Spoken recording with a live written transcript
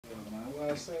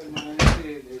I said, man,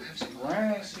 shit, the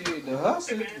grind shit, the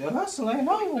hustle ain't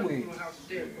over with.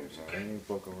 I ain't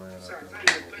fuck around out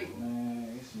there.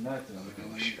 Man, it's nothing,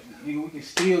 man. Nigga, we can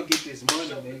still get this money,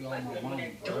 nigga, on my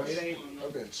money, bro. It ain't.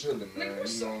 I've been chilling, man. You know what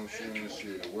I'm saying?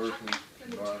 Shit, working,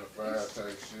 9 to 5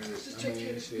 type shit. I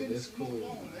mean, shit, that's cool,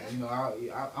 man. You know,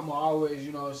 I'm always,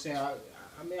 you know what I'm saying?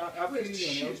 I feel you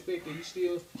and I respect that you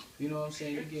still, you know what I'm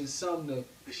saying, you getting something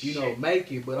to, you know,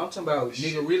 make it. But I'm talking about,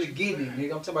 nigga, really getting it,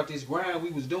 nigga. I'm talking about this grind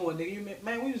we was doing, nigga.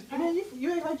 Man,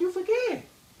 you ain't like you forget.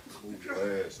 We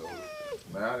glad, so,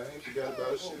 man, I ain't forgot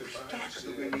about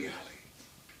shit, man.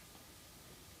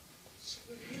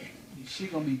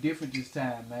 Shit gonna be different this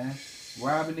time, man.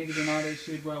 Robbing niggas and all that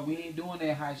shit, bro. We ain't doing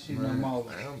that hot shit no more.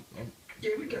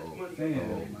 Yeah, we got the money. Damn,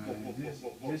 man.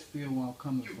 Just feel where I'm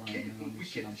coming from, man, on this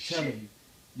shit. I'm telling you.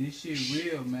 This shit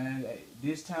real, man.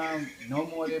 This time, no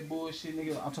more of that bullshit,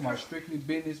 nigga. I'm talking about strictly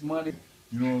business money.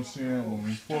 You know what I'm saying? When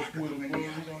we fuck with them, bro, we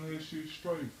gonna that shit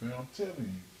straight, fam. I'm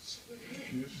telling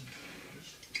you. It's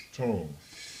tone.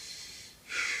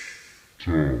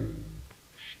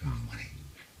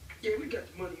 Yeah, we got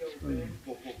the money over, man.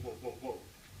 Whoa.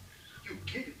 You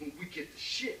get it when we get the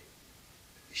shit.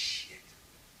 The shit.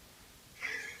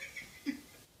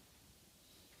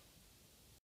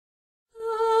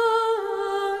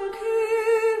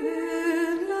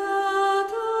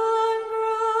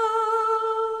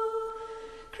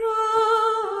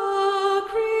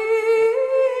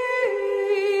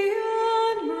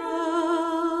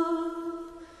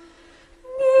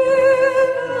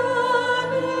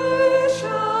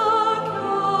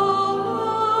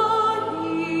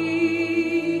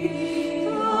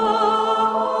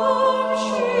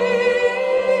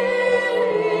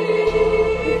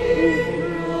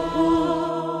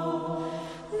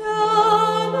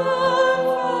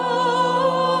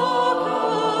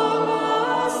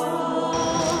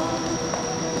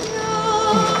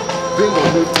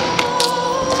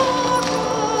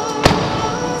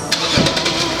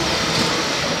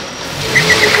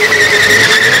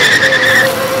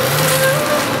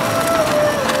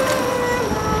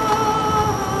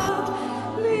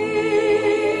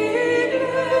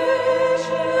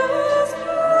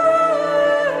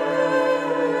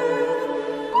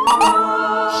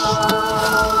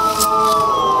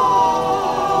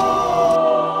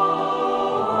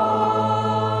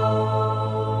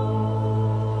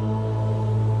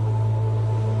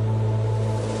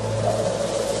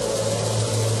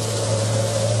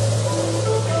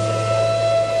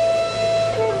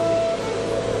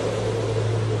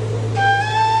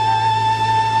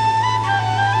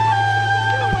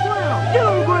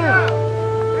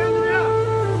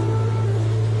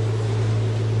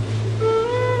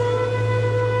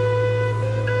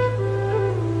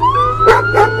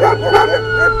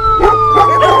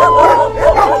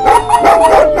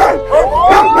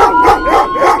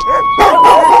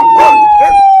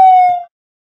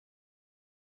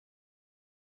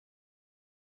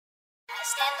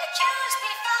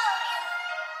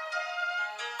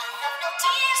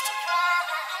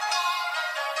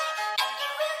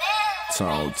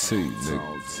 Tall T, nigga.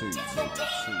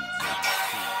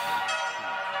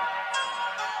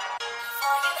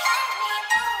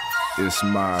 It's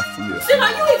my fault. Shit,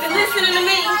 are you even listening to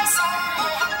me?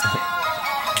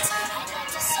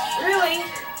 Really?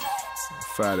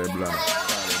 Fatty blood.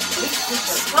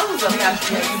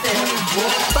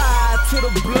 Fire to the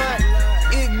blunt,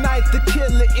 ignite the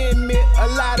killer in me. A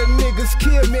lot of niggas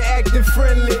kill me acting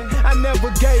friendly. I never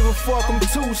gave a fuck, I'm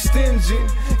too stingy.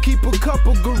 Keep a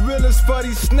couple gorillas for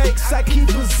these snakes, I keep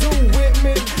a zoo with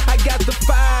me. I got the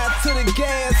fire to the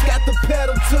gas, got the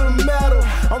pedal to the metal.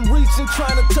 I'm reaching,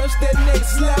 trying to touch that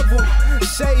next level.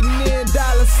 Shading in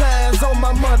dollar signs on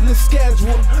my monthly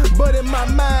schedule. But in my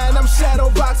mind, I'm shadow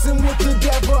boxing with the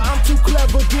devil. I'm too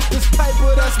clever, get this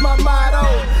paper, that's my motto.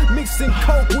 Mixing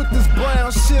coke with this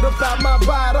brown shit about my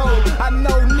bottle. I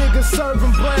know niggas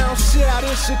serving brown shit out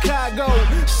in Chicago.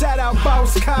 Shout out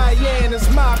Boss Cayenne, it's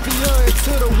mafia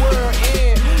into the world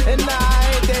end. And nah,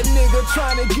 I ain't that nigga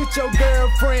trying to get your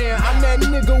girlfriend. I'm that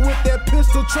nigga with that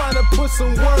pistol trying to put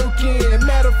some work in.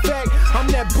 Matter of fact, I'm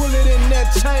that bullet in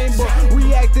that chamber,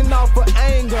 reacting off of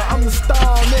anger. I'm the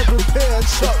star on every pair of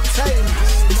Chuck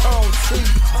Taylors.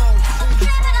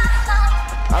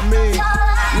 I mean,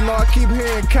 you know, I keep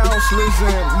hearing counselors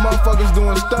and motherfuckers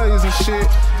doing studies and shit,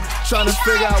 trying to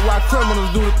figure out why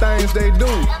criminals do the things they do.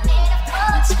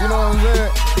 You know what I'm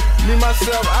saying? Me,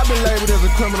 myself, I've been labeled as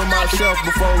a criminal myself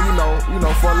before, you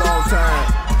know, for a long time.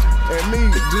 And me,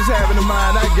 just having the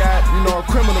mind I got, you know, a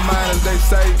criminal mind as they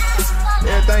say,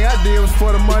 everything I did was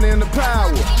for the money and the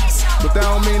power. But that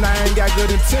don't mean I ain't got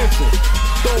good intentions.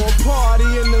 Throw a party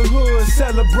in the hood,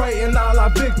 celebrating all our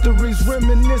victories,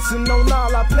 reminiscing on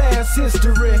all our past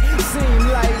history. Seem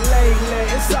like lately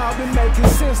it's all been making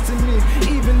sense to me.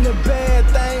 Even the bad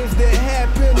things that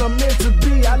happen are meant to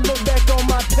be. I look back on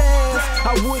my past,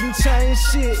 I wouldn't change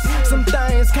shit. Some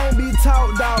things can't be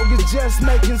taught, dog, it's just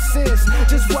making sense.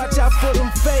 Just watch out for them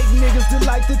fake niggas that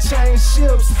like to change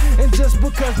ships. And just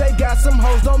because they got some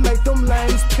hoes don't make them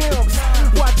lames pimps.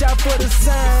 Watch out for the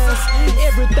signs,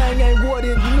 everything ain't what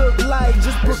it look like.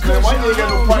 Just because why you ain't got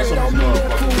no price on this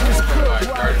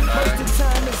motherfucker? most of the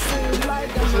time it seems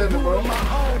like I'm doing my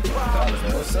own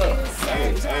problem. What's up? I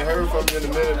ain't heard from you in a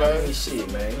minute, man.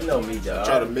 Shit, man, you know me, dog.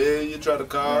 Try to mail you, try to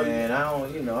call Man, I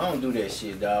don't do that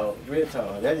shit, dog. Real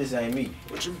talk, that just ain't me.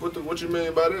 What you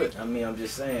mean by that? I mean, I'm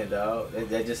just saying, dog.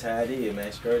 That's just how it is,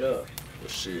 man. Straight up. Well,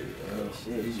 shit.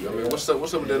 Shit. I mean, what's up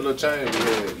with that little change we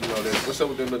had? You know, what's up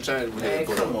with that little change we had?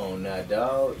 Man, come on now,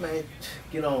 dog. Man,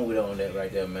 get on with that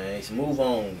right there, man. Just move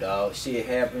on, dog. Shit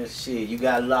happens. Shit, you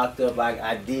got locked up like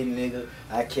I did, nigga.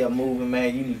 I kept moving,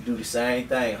 man. You need to do the same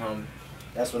thing, homie.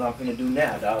 That's what I'm finna do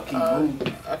now, dog. Keep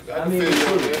moving. I mean,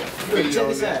 check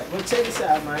this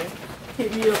out, man.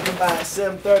 Hit me up about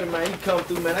 7:30, man. You come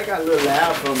through, man. I got a little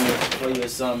loud for you or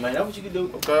something, man. That's what you can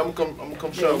do. Okay, I'm gonna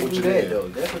come show what you do. Though.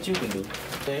 That's what you can do.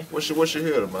 Okay. What's your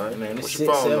header, man? Man, it's what's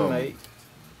your phone number? 678.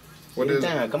 What is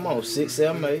it? Come on,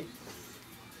 678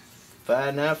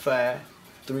 595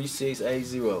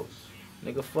 3680.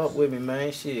 Nigga, fuck with me,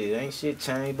 man. Shit, ain't shit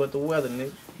changed but the weather,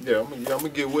 nigga. Yeah, I'm gonna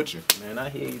get with you. Man, I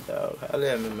hear you, dog. Holla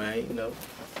at me, man. You know.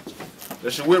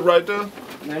 That's your whip right there?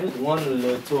 Man, it's one of the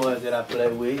little toys that I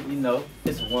play with, you know.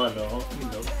 It's one of them, you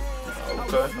know.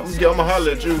 Okay, I'm gonna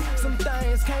holler at you. Some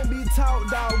things can't be taught,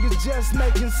 dog, it's just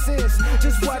making sense.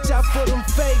 Just watch out for them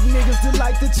fake niggas that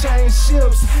like to change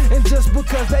ships. And just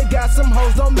because they got some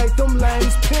hoes don't make them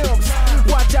lames pimps.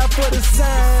 Watch out for the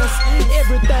signs,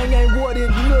 everything ain't what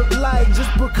it look like.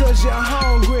 Just because you're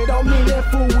hungry don't mean that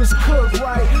food was cooked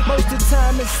right. Most of the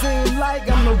time it seems like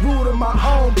I'm the root of my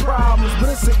own problems, but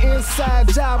it's an inside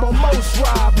job on most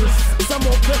robbers.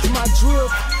 Someone catch my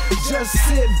drift, just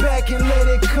sit back and let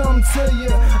it come to you.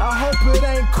 I hope it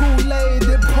ain't Kool-Aid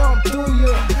that pump through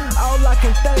you. All I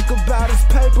can think about is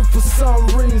paper for some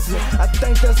reason. I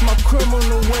think that's my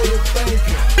criminal way of thinking.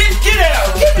 Bitch, get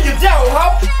out! Give me your dough,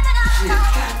 ho!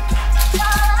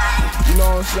 You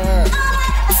know what I'm saying?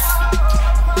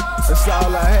 That's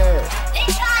all I had.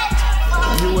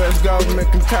 The U.S. government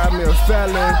can call me a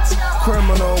felon,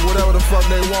 criminal, whatever the fuck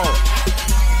they want.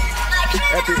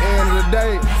 At the end of the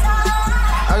day,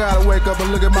 I gotta wake up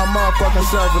and look at my motherfucking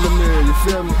self in the mirror, you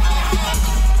feel me?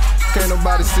 Can't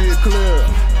nobody see it clear.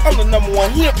 I'm the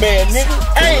 #1 hit man, nigga.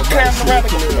 I ain't climbing around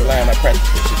the line. I practice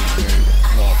this shit.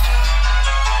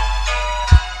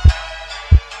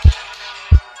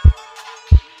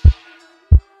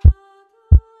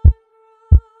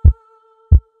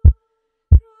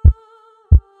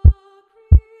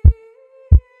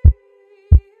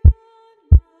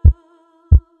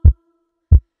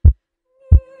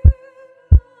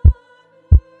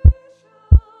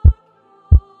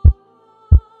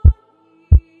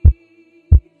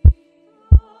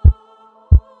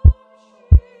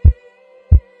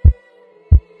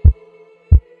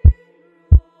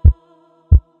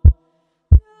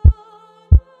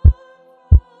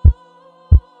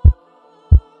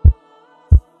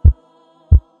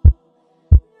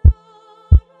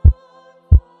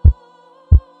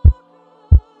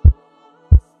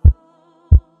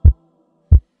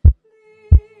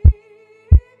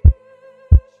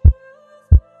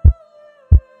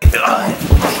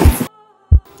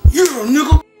 Yeah,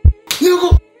 nigga.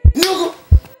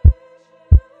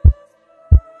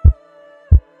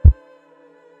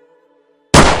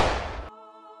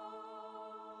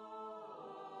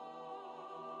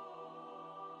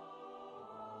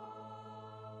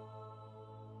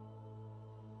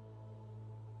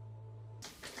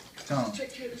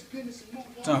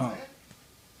 Tom.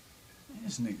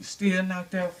 This nigga still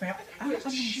knocked out, fam. I know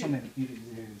somebody to get his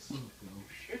ass up, bro.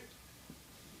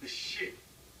 The shit.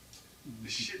 The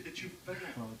shit that you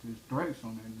found. There's brakes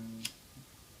on that nigga.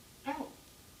 Oh.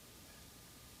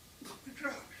 The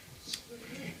drugs.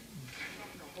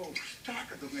 The whole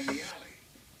stock of them in the alley.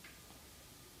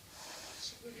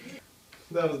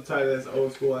 That was the tight ass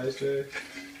old school ice tray.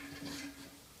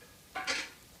 I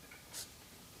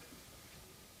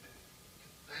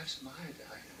have some iodine in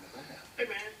the lab. Hey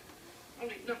man, I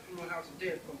don't need nothing from no house of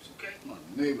dead folks, okay? My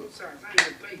nigga. Besides, I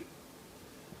ain't no baby.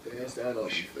 Pass that on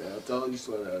me, fam. I told you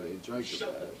slow down and drink Shut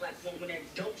about the it. platform with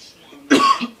that dope slum.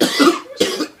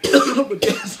 But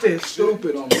that's that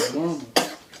stupid on my mama.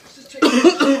 Just take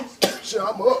it. Shit,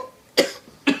 I'm up.